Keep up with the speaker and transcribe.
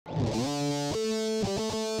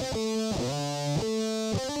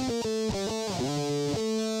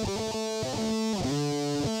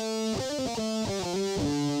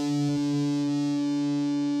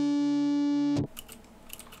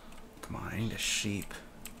sheep.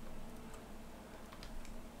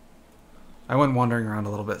 I went wandering around a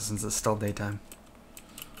little bit since it's still daytime.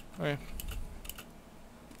 Okay.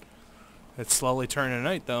 It's slowly turning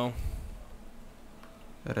night, though.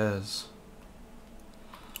 It is.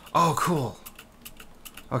 Oh, cool.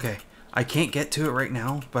 Okay, I can't get to it right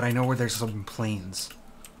now, but I know where there's some plains.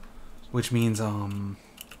 Which means,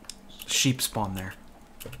 sheep spawn there.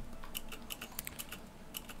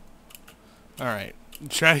 Alright.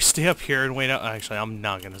 Should I stay up here and wait out? Actually, I'm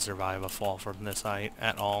not going to survive a fall from this height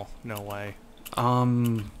at all. No way.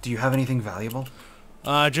 Do you have anything valuable?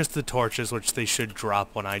 Just the torches, which they should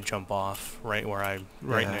drop when I jump off, right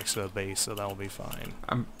Yeah. next to the base, so that'll be fine.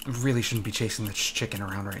 I really shouldn't be chasing this chicken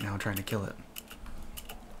around right now trying to kill it.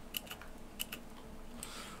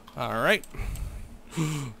 Alright.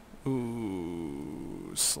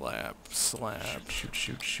 Ooh, slap. Shoot.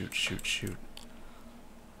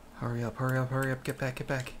 Hurry up, get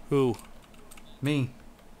back. Who? Me.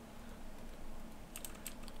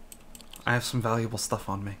 I have some valuable stuff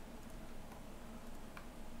on me.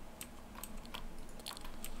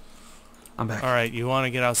 I'm back. Alright, you want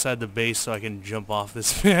to get outside the base so I can jump off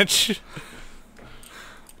this bitch?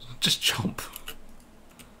 Just jump.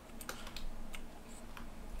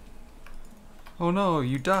 Oh no,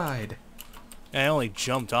 you died. I only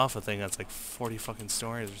jumped off a thing that's like 40 fucking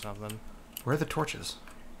stories or something. Where are the torches?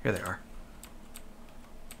 Here they are.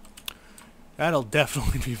 That'll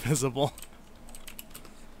definitely be visible.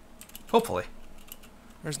 Hopefully.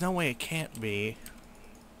 There's no way it can't be.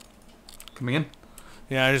 Coming in?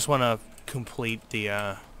 Yeah, I just want to complete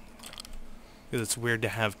the, because it's weird to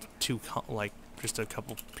have just a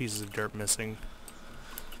couple pieces of dirt missing.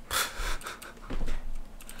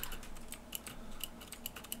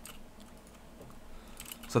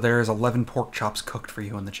 So there's 11 pork chops cooked for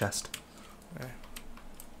you in the chest. Okay.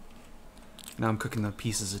 Now I'm cooking the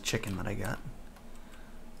pieces of chicken that I got.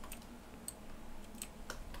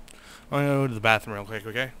 I'm gonna go to the bathroom real quick,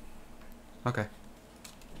 okay? Okay.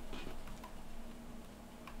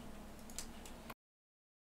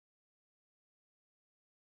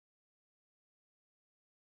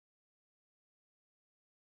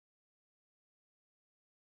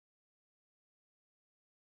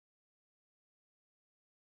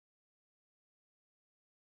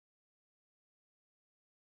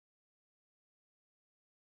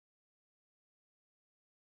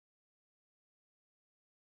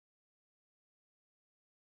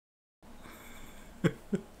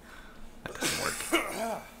 That doesn't work.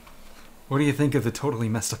 What do you think of the totally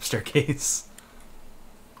messed up staircase?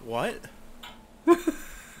 What?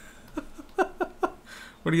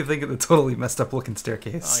 What do you think of the totally messed up looking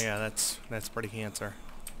staircase? Oh yeah, that's pretty cancer.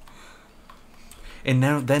 And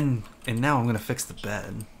now I'm gonna fix the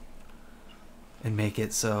bed. And make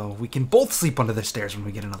it so we can both sleep under the stairs when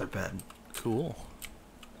we get another bed. Cool.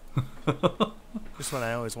 Just what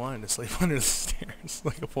I always wanted, to sleep under the stairs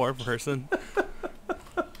like a poor person.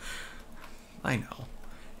 I know.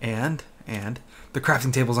 And the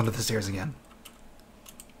crafting table's under the stairs again.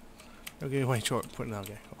 Okay, wait, short. Okay, cool.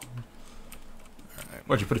 Alright.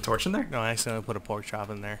 What'd you put a torch in there? No, I accidentally put a pork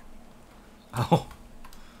chop in there. Oh.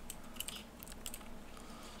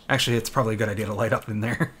 Actually, it's probably a good idea to light up in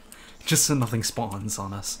there. Just so nothing spawns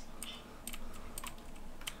on us.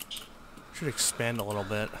 Should expand a little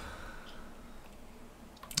bit.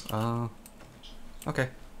 Okay.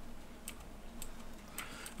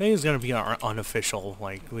 I think it's gonna be our unofficial,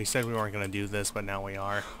 like, we said we weren't gonna do this, but now we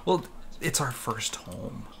are. Well, it's our first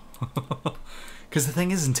home. Because the thing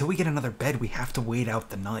is, until we get another bed, we have to wait out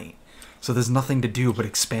the night. So there's nothing to do but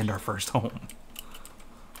expand our first home.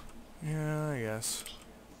 Yeah, I guess.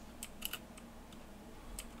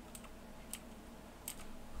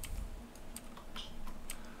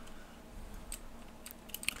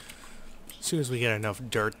 As soon as we get enough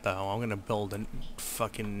dirt, though, I'm gonna build a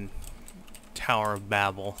fucking Tower of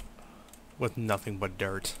Babel with nothing but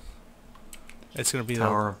dirt. It's gonna be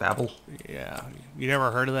Tower of Babel? Yeah. You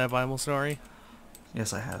never heard of that Bible story?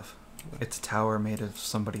 Yes, I have. It's a tower made of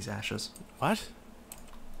somebody's ashes. What?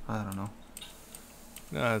 I don't know.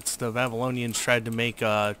 It's the Babylonians tried to make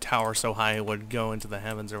a tower so high it would go into the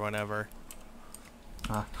heavens or whatever.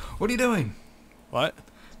 What are you doing? What?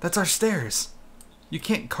 That's our stairs. You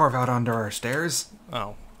can't carve out under our stairs.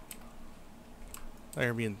 Oh.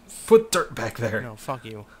 They're being... Put dirt back there. No, fuck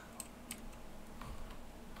you.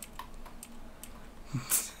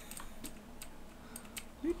 What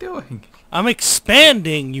are you doing? I'm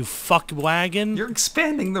expanding, you fuck wagon! You're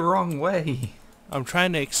expanding the wrong way. I'm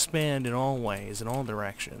trying to expand in all ways, in all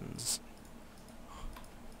directions.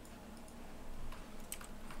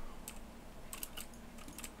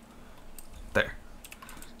 There.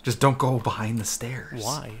 Just don't go behind the stairs.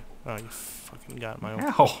 Why? Oh, you fucking got in my way.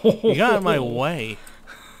 Ow. You got in my way.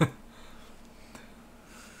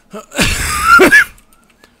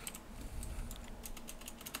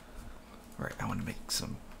 Alright, I want to make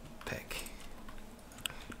some pick.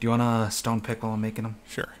 Do you want a stone pick while I'm making them?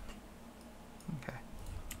 Sure. Okay.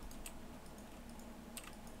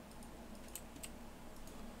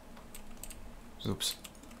 Oops.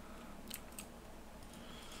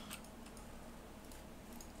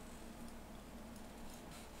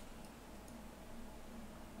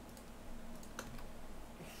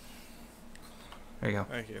 There you go.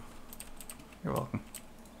 Thank you. You're welcome.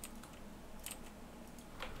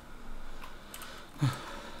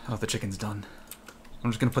 Oh, the chicken's done.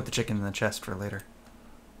 I'm just gonna put the chicken in the chest for later.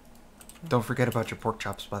 Don't forget about your pork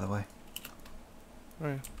chops, by the way.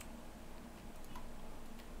 Alright.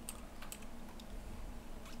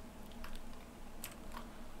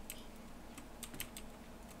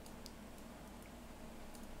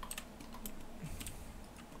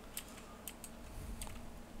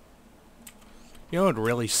 You know what would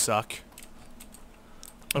really suck?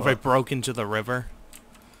 If I What? broke into the river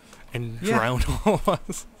and Yeah. drowned all of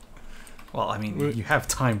us. Well, I mean, you have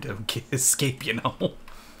time to escape, you know.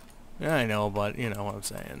 Yeah, I know, but you know what I'm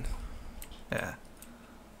saying. Yeah.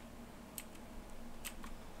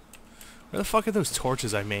 Where the fuck are those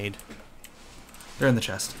torches I made? They're in the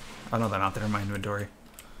chest. Oh no, they're not. They're in my inventory.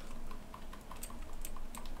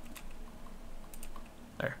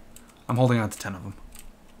 There. I'm holding on to 10 of them.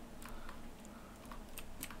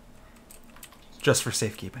 Just for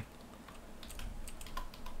safekeeping.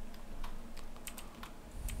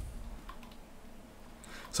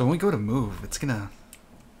 So when we go to move, it's gonna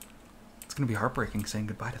be heartbreaking saying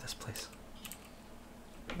goodbye to this place.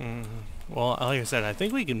 Well, like I said, I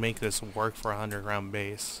think we can make this work for a underground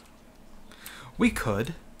base. We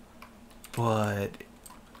could, but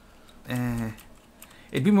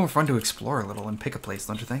it'd be more fun to explore a little and pick a place,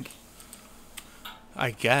 don't you think? I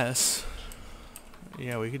guess.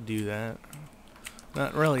 Yeah, we could do that.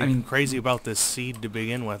 Not really I mean- crazy about this seed to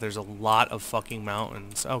begin with. There's a lot of fucking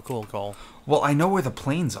mountains. Oh, cool, Cole. Well, I know where the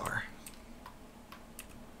plains are.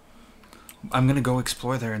 I'm gonna go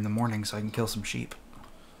explore there in the morning so I can kill some sheep.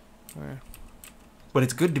 Alright. But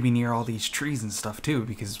it's good to be near all these trees and stuff too,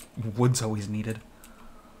 because wood's always needed.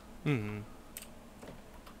 Hmm.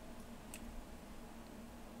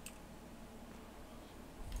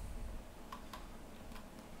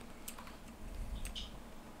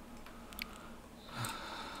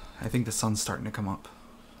 I think the sun's starting to come up.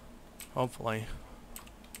 Hopefully.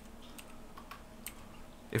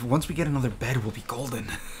 If once we get another bed, we'll be golden.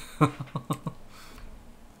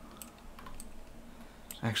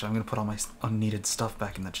 Actually, I'm gonna put all my unneeded stuff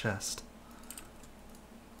back in the chest,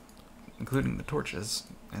 including the torches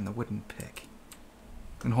and the wooden pick.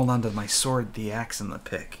 And hold on to my sword, the axe, and the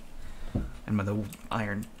pick, and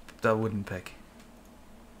the wooden pick.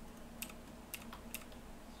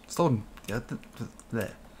 Stone.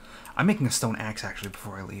 Bleh. I'm making a stone axe actually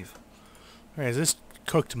before I leave. Alright, is this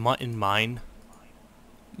cooked mutton mine?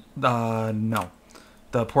 No.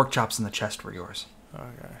 The pork chops in the chest were yours.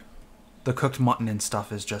 Okay. The cooked mutton and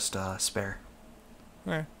stuff is just spare.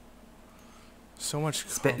 Alright. So much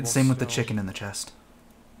Same with the cobblestone. chicken in the chest.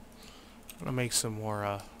 I'm gonna make some more,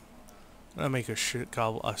 I'm gonna make a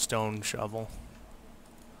stone shovel.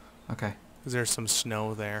 Okay. Cause there's some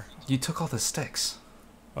snow there. You took all the sticks.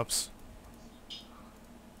 Oops.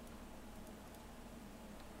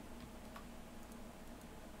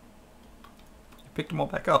 You picked them all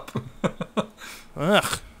back up.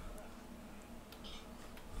 Ugh.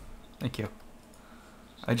 Thank you.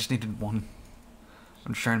 I just needed one.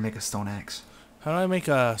 I'm just trying to make a stone axe. How do I make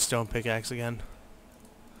a stone pickaxe again?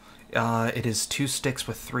 It is 2 sticks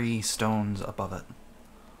with 3 stones above it.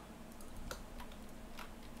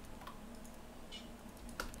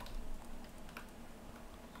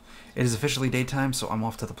 It is officially daytime, so I'm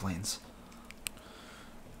off to the plains.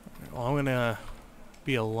 Well, I'm gonna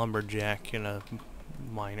be a lumberjack and a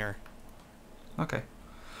miner. Okay.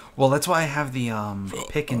 Well, that's why I have the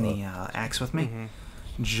pick and the axe with me,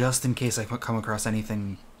 just in case I come across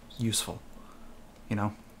anything useful. You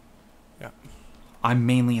know? Yeah. I'm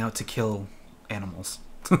mainly out to kill animals.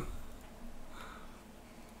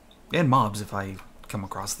 And mobs if I come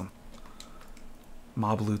across them.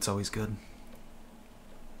 Mob loot's always good.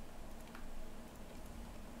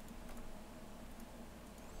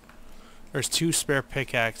 There's 2 spare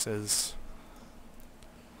pickaxes.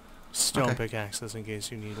 Stone Okay. pickaxes in case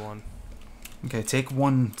you need one. Okay, take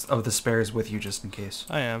one of the spares with you just in case.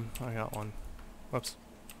 I got one. Whoops.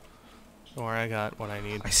 Don't worry, I got what I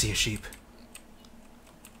need. I see a sheep.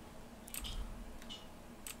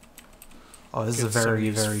 Oh, this is a Get some of very,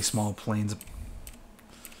 these very small plains.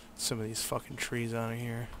 Some of these fucking trees out of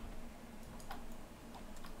here.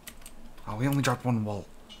 Oh, we only dropped one wool.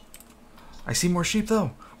 I see more sheep,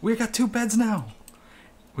 though. We got 2 beds now.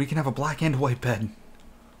 We can have a black and white bed.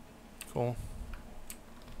 Cool.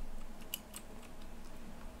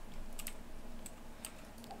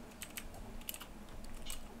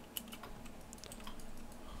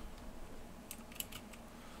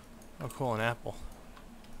 Oh, cool, an apple.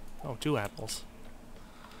 Oh, 2 apples.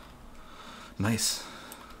 Nice.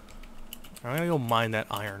 I'm gonna go mine that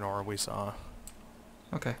iron ore we saw.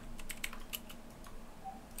 Okay.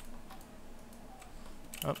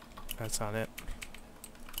 Oh, that's not it.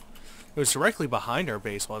 It was directly behind our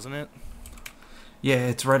base, wasn't it? Yeah,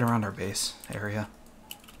 it's right around our base area.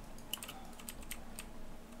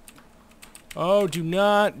 Oh, do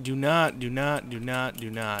not, do not, do not, do not, do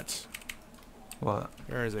not. What?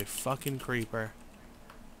 There is a fucking creeper.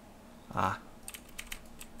 Ah.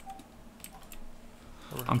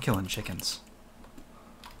 I'm killing chickens.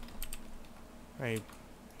 He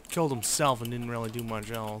killed himself and didn't really do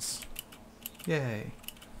much else. Yay.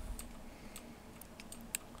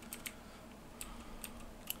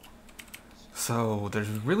 So, there's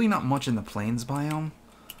really not much in the plains biome,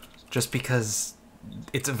 just because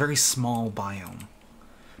it's a very small biome.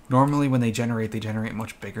 Normally when they generate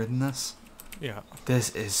much bigger than this. Yeah.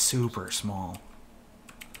 This is super small.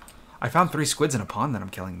 I found 3 squids in a pond that I'm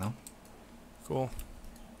killing, though. Cool.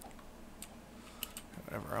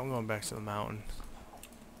 Whatever, I'm going back to the mountain.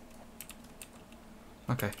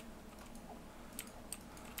 Okay.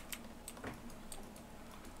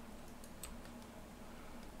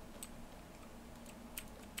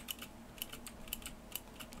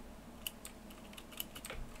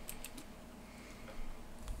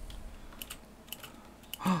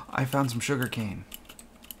 I found some sugar cane.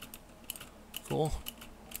 Cool.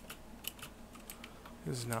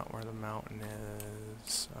 This is not where the mountain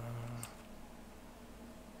is.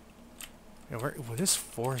 Yeah, well, this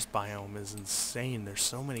forest biome is insane. There's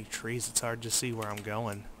so many trees, it's hard to see where I'm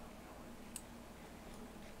going.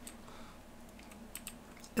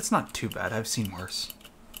 It's not too bad. I've seen worse.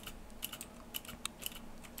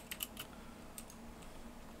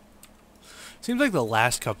 Seems like the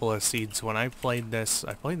last couple of seeds when I played this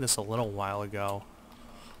a little while ago.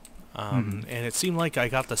 And it seemed like I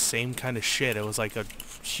got the same kind of shit. It was like a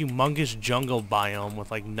humongous jungle biome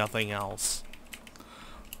with like nothing else.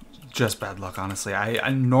 Just bad luck, honestly.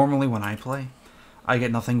 I normally when I play, I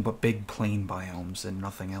get nothing but big plain biomes and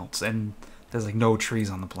nothing else. And there's like no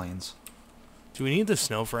trees on the plains. Do we need the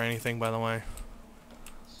snow for anything, by the way?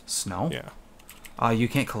 Snow? Yeah. You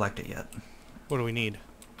can't collect it yet. What do we need?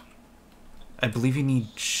 I believe you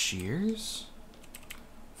need shears?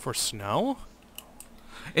 For snow?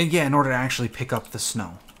 And yeah, in order to actually pick up the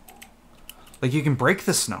snow. Like, you can break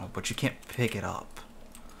the snow, but you can't pick it up.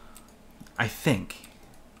 I think.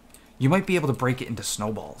 You might be able to break it into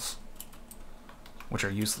snowballs. Which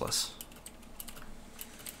are useless.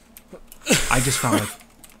 I just found, like,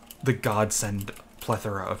 the godsend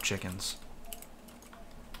plethora of chickens.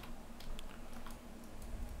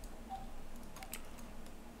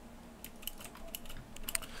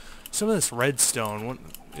 Some of this redstone, what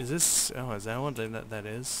is this? Oh, is that what that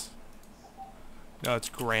is? No, it's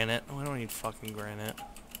granite. We don't need fucking granite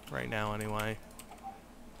right now anyway.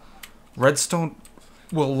 Redstone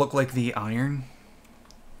will look like the iron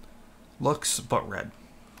looks, but red.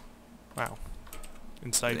 Wow.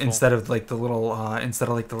 Insightful. Instead of like the little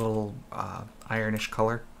ironish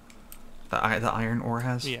color the iron ore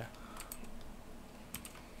has. Yeah.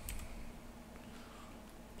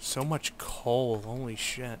 So much coal, holy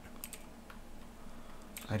shit.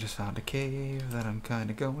 I just found a cave that I'm kind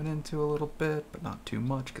of going into a little bit, but not too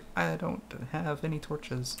much, 'cause I don't have any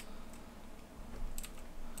torches.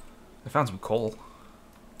 I found some coal.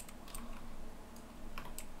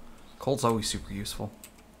 Coal's always super useful.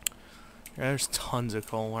 Yeah, there's tons of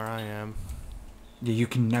coal where I am. Yeah, you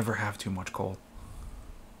can never have too much coal.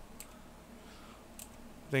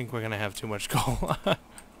 I think we're gonna have too much coal.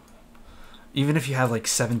 Even if you have like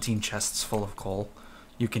 17 chests full of coal,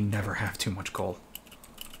 you can never have too much coal.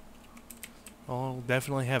 I'll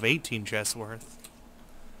definitely have 18 chests worth.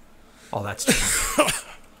 Oh, that's true.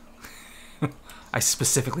 I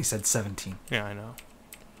specifically said 17. Yeah, I know.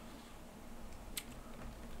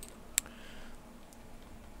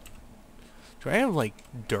 Do I have, like,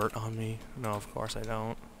 dirt on me? No, of course I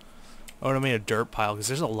don't. Oh, I made a dirt pile, because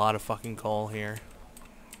there's a lot of fucking coal here.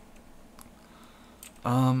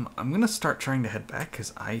 I'm gonna start trying to head back,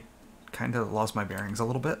 because I kind of lost my bearings a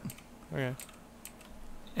little bit. Okay.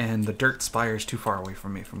 And the dirt spire's too far away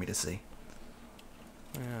from me for me to see.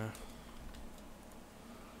 Yeah.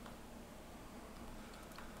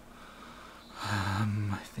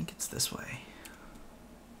 this way.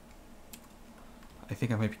 I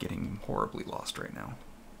think I might be getting horribly lost right now.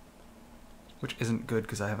 Which isn't good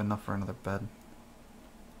because I have enough for another bed.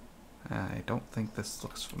 I don't think this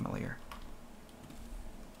looks familiar.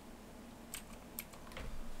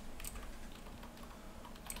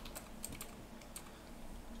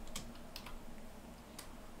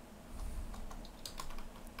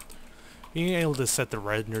 Being able to set the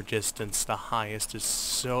render distance the highest is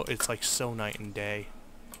so, it's like so night and day.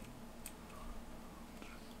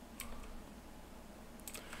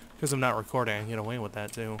 Because I'm not recording, I can get away with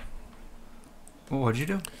that too. What'd you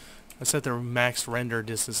do? I set the max render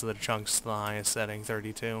distance of the chunks to the highest setting,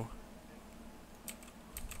 32.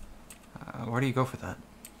 Where do you go for that?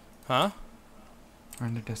 Huh?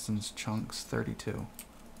 Render distance chunks 32.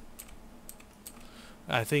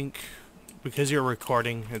 I think because you're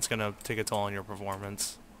recording, it's gonna take a toll on your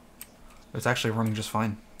performance. It's actually running just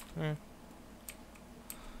fine. Eh.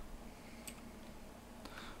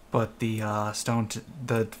 But the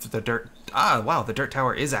the dirt, wow, the dirt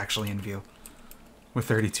tower is actually in view with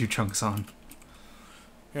 32 chunks on.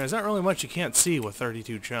 Yeah, there's not really much you can't see with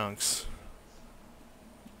 32 chunks.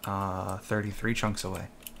 33 chunks away.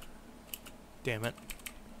 Damn it.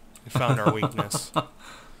 We found our weakness.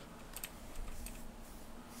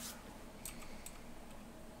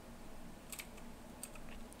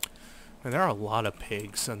 And there are a lot of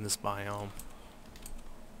pigs in this biome.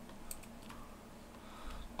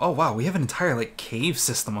 Oh wow, we have an entire like cave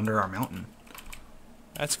system under our mountain.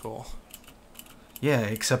 That's cool. Yeah,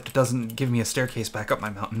 except it doesn't give me a staircase back up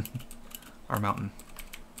my mountain. Our mountain.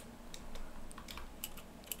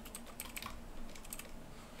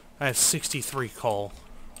 I have 63 coal.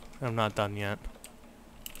 I'm not done yet.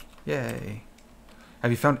 Yay.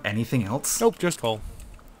 Have you found anything else? Nope, just coal.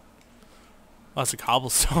 Oh, it's a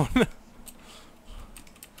cobblestone.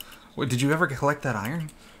 Wait, did you ever collect that iron?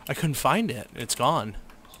 I couldn't find it. It's gone.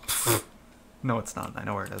 No, it's not. I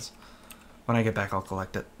know where it is. When I get back, I'll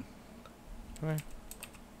collect it. Okay.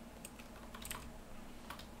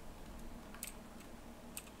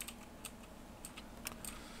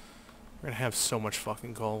 We're gonna have so much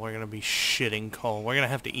fucking coal. We're gonna be shitting coal. We're gonna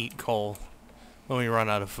have to eat coal when we run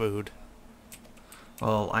out of food.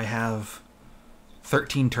 Well, I have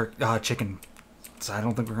 13 chicken, so I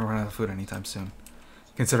don't think we're gonna run out of food anytime soon.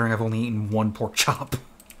 Considering I've only eaten one pork chop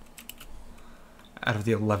out of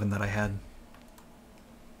the 11 that I had.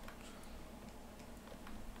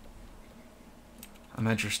 I'm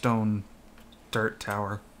at your stone dirt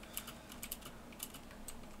tower.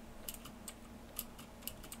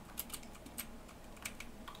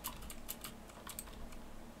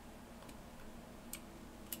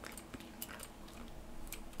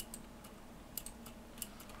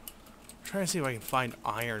 I'm trying to see if I can find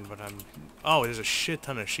iron, but I'm... Oh, there's a shit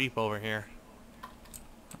ton of sheep over here.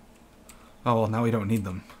 Oh, well, now we don't need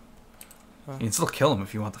them. Huh? You can still kill them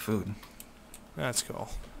if you want the food. That's cool.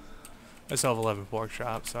 I still have 11 pork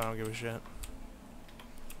chops, so I don't give a shit.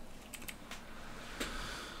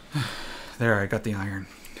 There, I got the iron.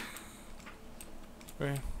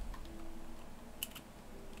 Okay.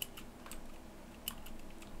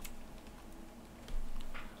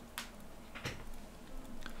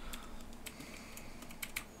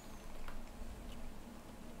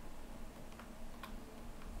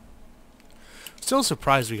 Still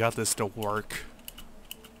surprised we got this to work.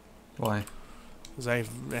 Why? Because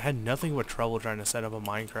I've had nothing but trouble trying to set up a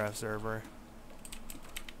Minecraft server.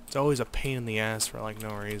 It's always a pain in the ass for like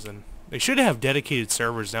no reason. They should have dedicated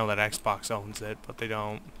servers now that Xbox owns it, but they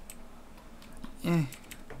don't. Eh.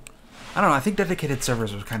 I don't know, I think dedicated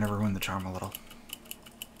servers would kind of ruin the charm a little.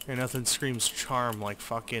 And nothing screams charm like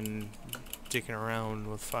fucking dicking around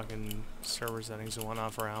with fucking server settings and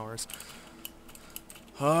whatnot for hours.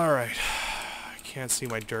 Alright. I can't see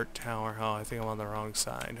my dirt tower. Oh, I think I'm on the wrong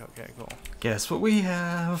side. Okay, cool. Guess what we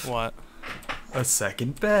have? What? A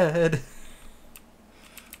second bed.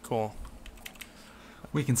 Cool.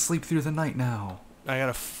 We can sleep through the night now. I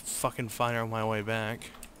gotta fucking find out my way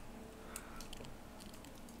back.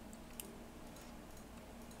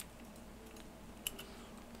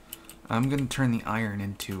 I'm gonna turn the iron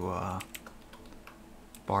into,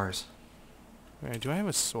 bars. Alright, do I have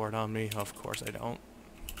a sword on me? Of course I don't.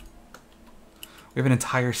 We have an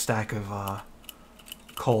entire stack of,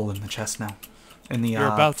 coal in the chest now. In the, You're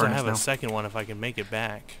about to furnace have now. a second one if I can make it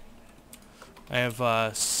back. I have,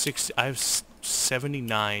 I have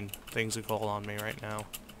 79 things of coal on me right now.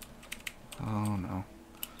 Oh, no.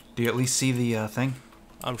 Do you at least see the, thing?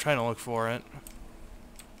 I'm trying to look for it.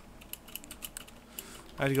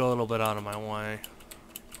 I had to go a little bit out of my way.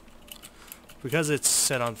 Because it's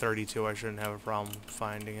set on 32, I shouldn't have a problem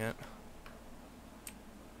finding it.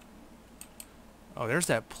 Oh, there's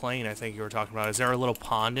that plane I think you were talking about. Is there a little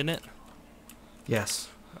pond in it? Yes.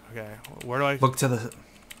 Okay. Where do I... Look to the...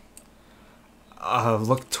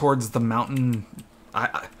 look towards the mountain.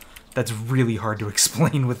 That's really hard to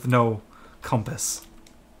explain with no compass.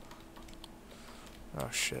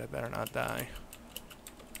 Oh shit, I better not die.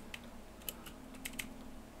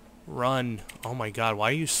 Run. Oh my god,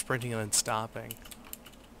 why are you sprinting and then stopping?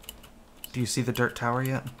 Do you see the dirt tower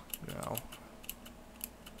yet? No.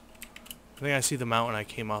 I think I see the mountain I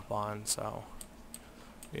came up on, so...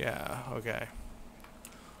 Yeah, okay.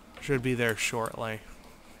 Should be there shortly.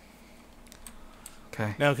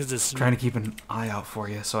 Okay. No, because it's... Trying to keep an eye out for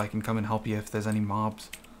you so I can come and help you if there's any mobs.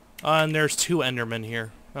 and there's 2 Endermen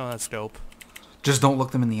here. Oh, that's dope. Just don't look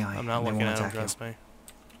them in the eye. I'm not looking at them, trust me.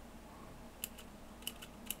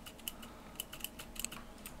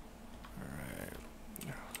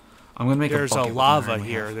 I'm gonna make There's a bucket a with the iron lava we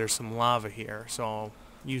here. have. There's some lava here. So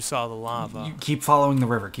you saw the lava. You keep following the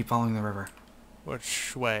river. Keep following the river.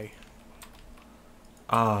 Which way?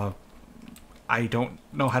 I don't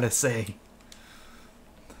know how to say.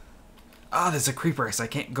 Ah, there's a creeper, so I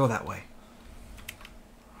can't go that way.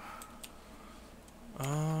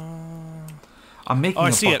 I'm making I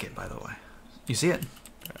a see bucket, by the way. You see it?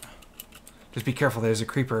 Yeah. Just be careful. There's a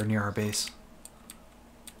creeper near our base.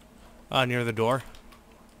 Near the door.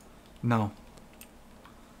 No.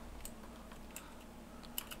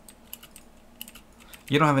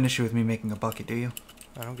 You don't have an issue with me making a bucket, do you?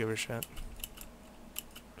 I don't give a shit.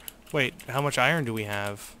 Wait, how much iron do we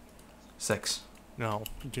have? 6. No,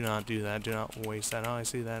 do not do that. Do not waste that. Oh, I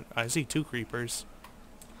see that. I see 2 creepers.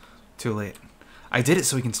 Too late. I did it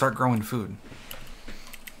so we can start growing food.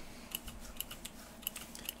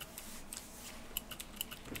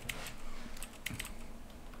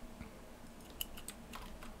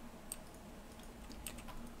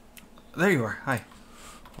 There you are. Hi.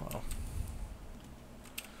 Wow.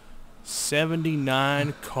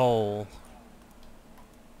 79 coal.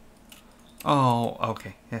 Oh,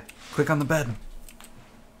 okay. Yeah. Click on the bed.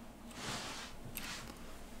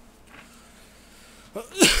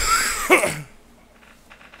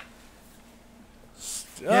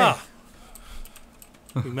 Ah!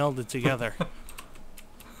 We melded together.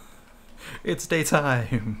 It's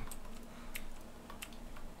daytime.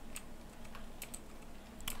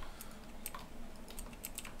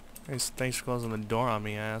 Thanks for closing the door on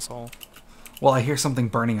me, asshole. Well, I hear something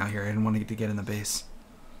burning out here. I didn't want to get in the base.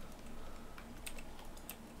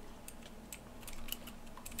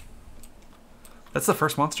 That's the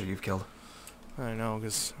first monster you've killed. I know,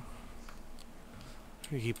 because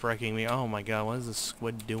you keep wrecking me. Oh my god, what is this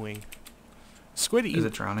squid doing? Squid Is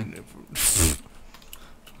it drowning?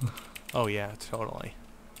 Oh yeah, totally.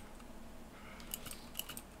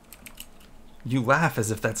 You laugh as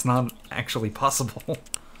if that's not actually possible.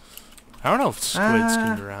 I don't know if squids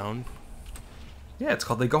can drown. Yeah, it's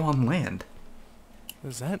called they go on land.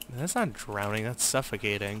 That's not drowning, that's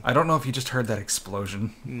suffocating. I don't know if you just heard that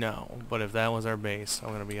explosion. No, but if that was our base,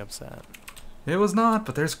 I'm gonna be upset. It was not,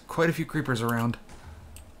 but there's quite a few creepers around.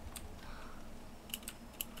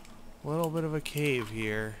 A little bit of a cave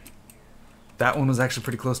here. That one was actually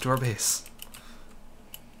pretty close to our base.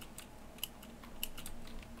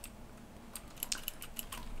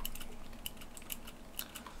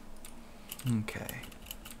 Okay.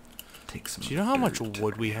 Take some. Do you know how much dirt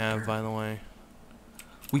wood we have, together. by the way?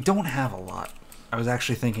 We don't have a lot. I was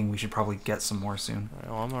actually thinking we should probably get some more soon.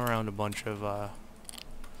 Well, I'm around a bunch of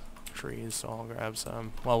trees, so I'll grab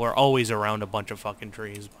some. Well, we're always around a bunch of fucking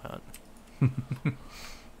trees, but...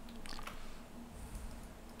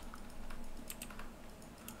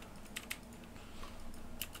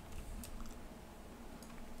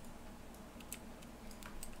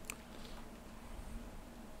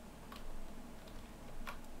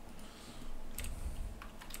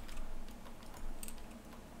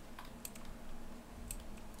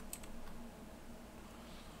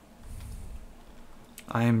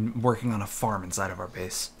 I'm working on a farm inside of our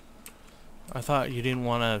base. I thought you didn't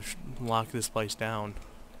want to lock this place down.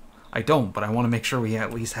 I don't, but I want to make sure we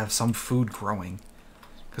at least have some food growing.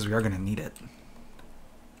 Because we are going to need it.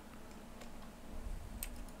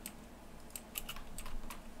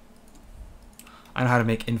 I know how to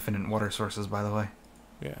make infinite water sources, by the way.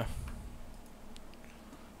 Yeah.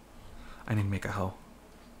 I need to make a hoe.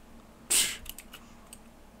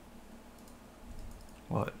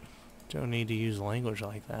 What? Don't need to use language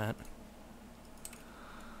like that.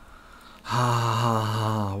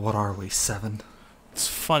 Ah, what are we, 7? It's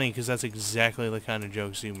funny because that's exactly the kind of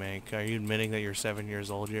jokes you make. Are you admitting that you're 7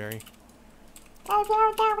 years old, Jerry? That's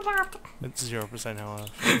 0% how a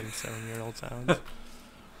 7-year-old sounds.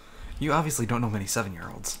 You obviously don't know many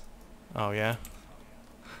 7-year-olds. Oh, yeah?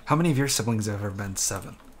 How many of your siblings have ever been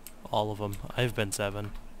 7? All of them. I've been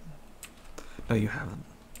 7. No, you haven't.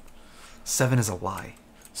 7 is a lie.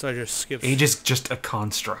 So I just skipped. Age is just a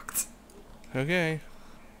construct. Okay.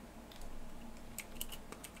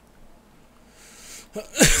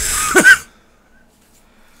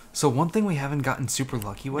 So one thing we haven't gotten super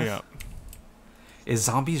lucky with Yeah. is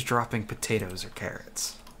zombies dropping potatoes or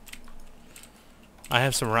carrots. I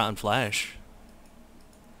have some rotten flesh.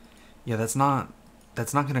 Yeah, that's not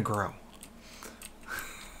gonna grow.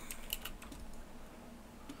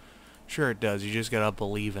 Sure it does. You just gotta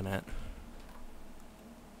believe in it.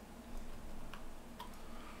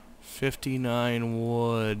 59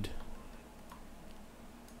 wood.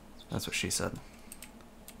 That's what she said.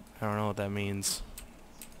 I don't know what that means.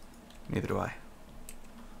 Neither do I.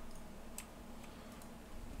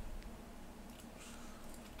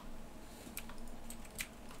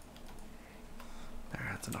 There,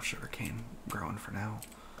 that's enough sugarcane growing for now.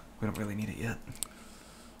 We don't really need it yet.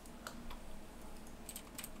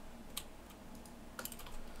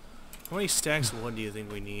 How many stacks of wood do you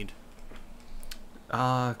think we need?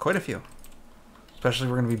 Quite a few. Especially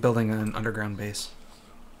we're going to be building an underground base.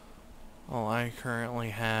 Well, I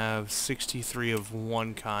currently have 63 of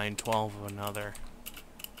one kind, 12 of another.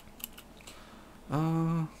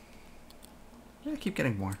 Yeah, keep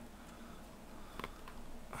getting more.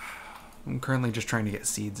 I'm currently just trying to get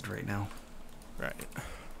seeds right now. Right.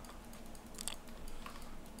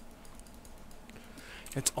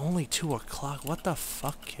 It's only 2 o'clock. What the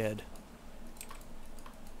fuck, kid?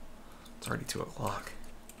 It's already 2 o'clock.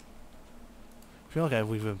 I feel like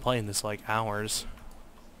we've been playing this like hours.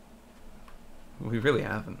 We really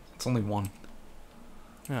haven't. It's only 1.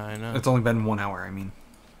 Yeah, I know. It's only been 1 hour, I mean.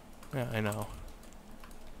 Yeah, I know.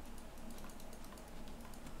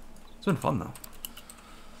 It's been fun, though.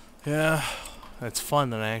 Yeah, it's fun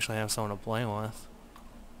that I actually have someone to play with.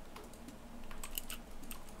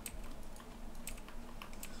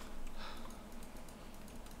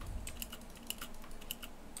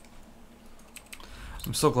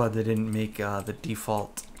 I'm so glad they didn't make the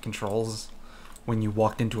default controls. When you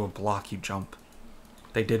walked into a block, you jump.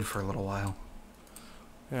 They did for a little while.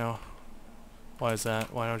 Yeah. Why is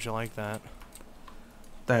that? Why don't you like that?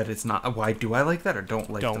 That it's not... Why do I like that or don't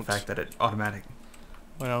like the Don't. fact that it automatic?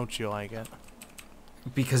 Why don't you like it?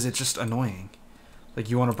 Because it's just annoying. Like,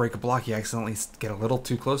 you want to break a block, you accidentally get a little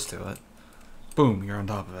too close to it. Boom, you're on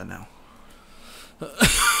top of it now.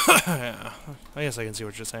 Yeah, I guess I can see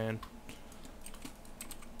what you're saying.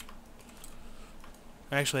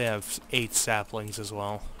 I actually have 8 saplings as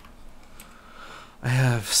well. I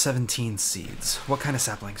have 17 seeds. What kind of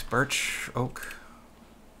saplings? Birch? Oak?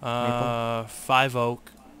 5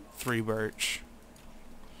 oak, 3 birch.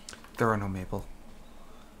 There are no maple.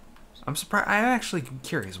 I'm surprised. I'm actually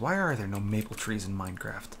curious. Why are there no maple trees in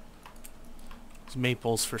Minecraft? It's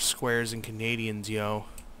maples for squares and Canadians, yo.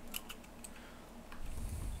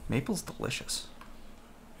 Maple's delicious.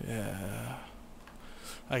 Yeah.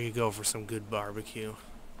 I could go for some good barbecue.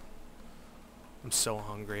 I'm so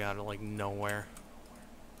hungry out of like nowhere.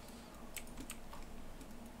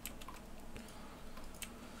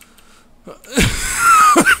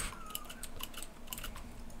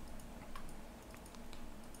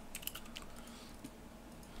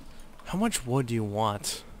 How much wood do you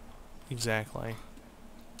want? Exactly.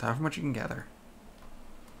 However much you can gather.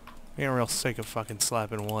 I'm getting real sick of fucking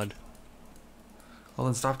slapping wood. Well,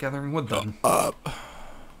 then stop gathering wood then. Up.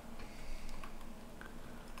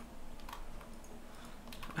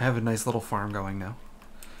 I have a nice little farm going now.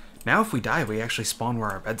 Now if we die, we actually spawn where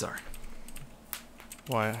our beds are.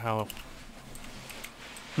 Why? How?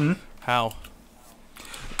 Hmm? How?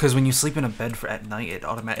 Because when you sleep in a bed at night, it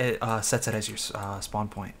sets it as your spawn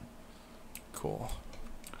point. Cool.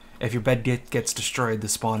 If your bed gets destroyed, the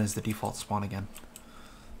spawn is the default spawn again.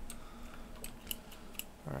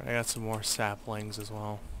 Alright, I got some more saplings as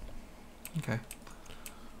well. Okay.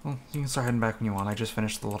 Well, you can start heading back when you want. I just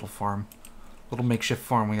finished the little farm. Little makeshift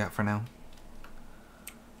farm we got for now.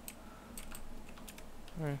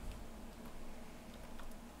 Alright.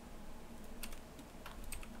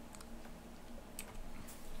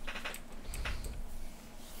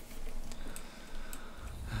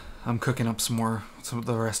 I'm cooking up some of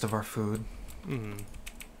the rest of our food.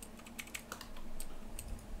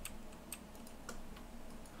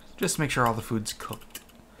 Just to make sure all the food's cooked.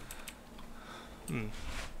 And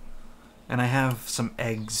I have some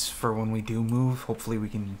eggs for when we do move. Hopefully we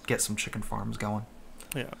can get some chicken farms going.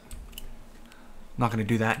 Yeah. Not going to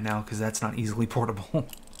do that now because that's not easily portable.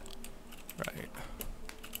 Right.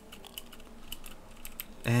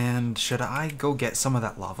 And should I go get some of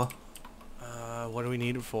that lava? What do we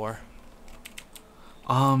need it for?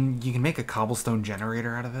 You can make a cobblestone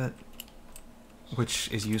generator out of it,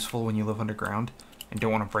 which is useful when you live underground and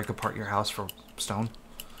don't want to break apart your house for stone.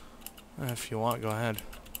 If you want, go ahead.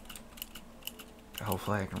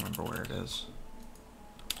 Hopefully I can remember where it is.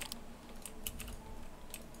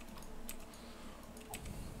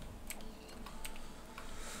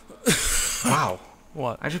 Wow.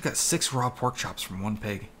 What? I just got 6 raw pork chops from one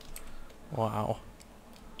pig. Wow.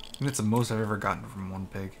 I think that's the most I've ever gotten from one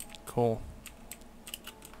pig. Cool.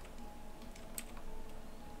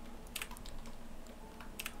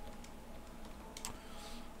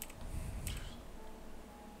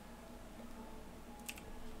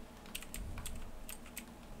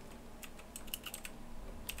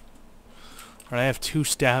 Alright, I have 2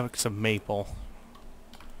 stacks of maple.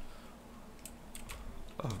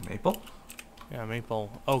 Of maple? Yeah,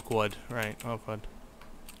 maple. Oak wood. Right, oak wood.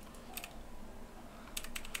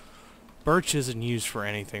 Birch isn't used for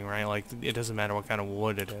anything, right? Like, it doesn't matter what kind of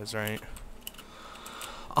wood it is, right?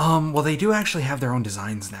 Well, they do actually have their own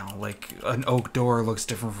designs now. Like, an oak door looks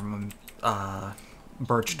different from a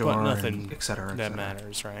birch door, But nothing and et cetera, et that cetera.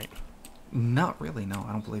 matters, right? Not really, no.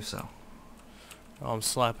 I don't believe so. Oh, I'm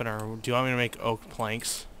slapping our... Do you want me to make oak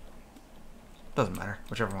planks? Doesn't matter.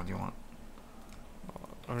 Whichever one you want.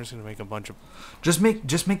 I'm just gonna make a bunch of... Just make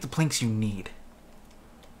the planks you need.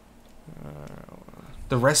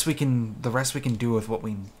 The rest we can do with what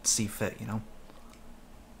we see fit, you know?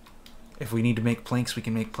 If we need to make planks, we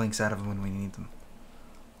can make planks out of them when we need them.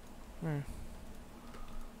 I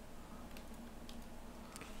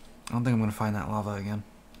don't think I'm gonna find that lava again.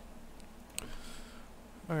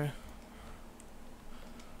 Okay.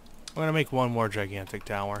 I'm gonna make one more gigantic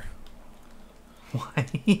tower.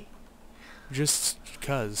 Why? Just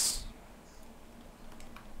cause.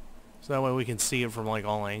 So that way we can see it from like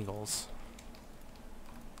all angles.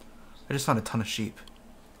 I just found a ton of sheep.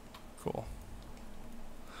 Cool.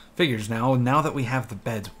 Figures now that we have the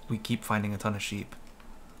beds, we keep finding a ton of sheep.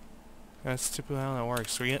 That's typically how that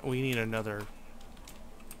works. We need another...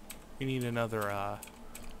 We need another,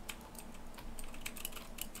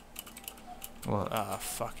 What?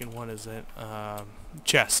 fucking, what is it?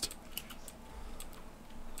 Chest.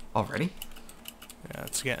 Already? Yeah,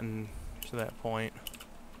 it's getting to that point.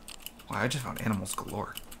 Wow, I just found animals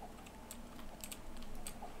galore.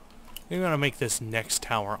 We're gonna make this next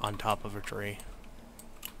tower on top of a tree.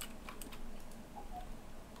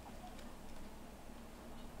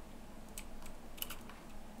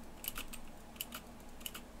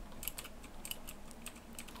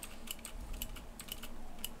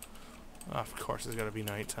 Of course it's gotta be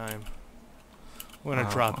nighttime. I'm gonna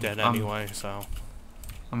drop dead anyway, so...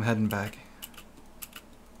 I'm heading back.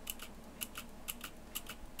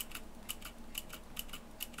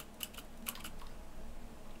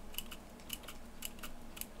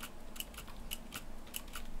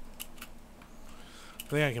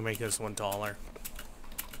 I think I can make this one taller.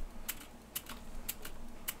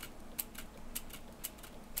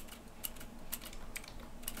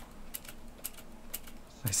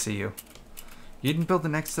 I see you. You didn't build it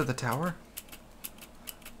next to the tower?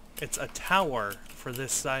 It's a tower for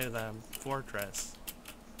this side of the fortress.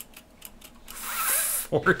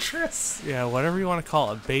 Fortress? Yeah, whatever you want to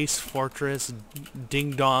call it. Base, fortress,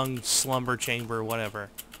 ding-dong, slumber chamber, whatever.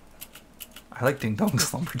 I like Ding Dong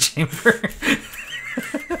Slumber Chamber.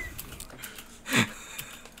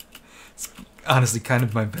 It's honestly kind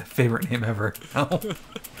of my favorite name ever. No.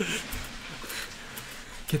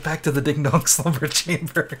 Get back to the Ding Dong Slumber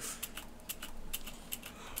Chamber.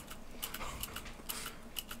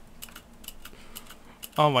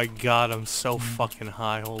 Oh my god, I'm so fucking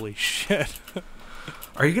high. Holy shit.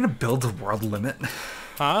 Are you gonna build a world limit?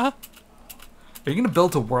 Huh? Are you gonna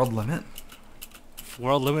build a world limit? If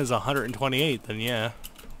world limit is 128, then yeah.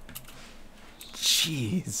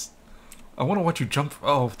 Jeez. I want to watch you jump.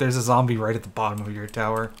 Oh, there's a zombie right at the bottom of your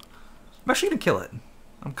tower. I'm actually gonna kill it.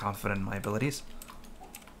 I'm confident in my abilities.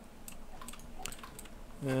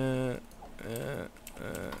 I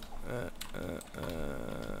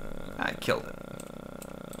killed it.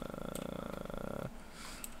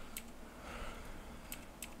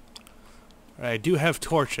 I do have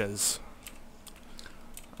torches.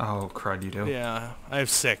 Oh, crud, you do? Yeah, I have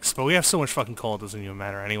 6, but we have so much fucking coal, it doesn't even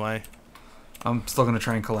matter anyway. I'm still gonna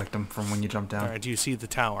try and collect them from when you jump down. Alright, do you see the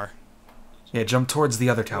tower? Yeah, jump towards the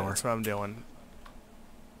other Yeah, tower. that's what I'm doing.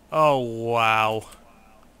 Oh, wow.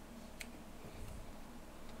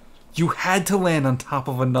 You had to land on top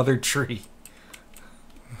of another tree.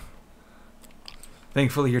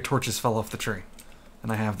 Thankfully, your torches fell off the tree.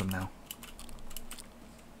 And I have them now.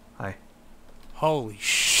 Hi. Holy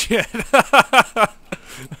shit.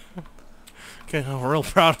 Okay, I'm real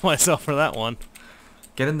proud of myself for that one.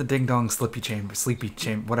 Get in the ding dong sleepy chamber,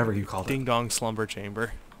 whatever you called it. Ding dong slumber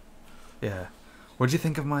chamber. Yeah. What'd you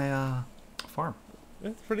think of my farm?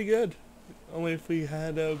 That's pretty good. Only if we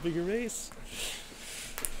had a bigger base.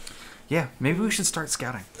 Yeah, maybe we should start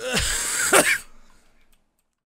scouting.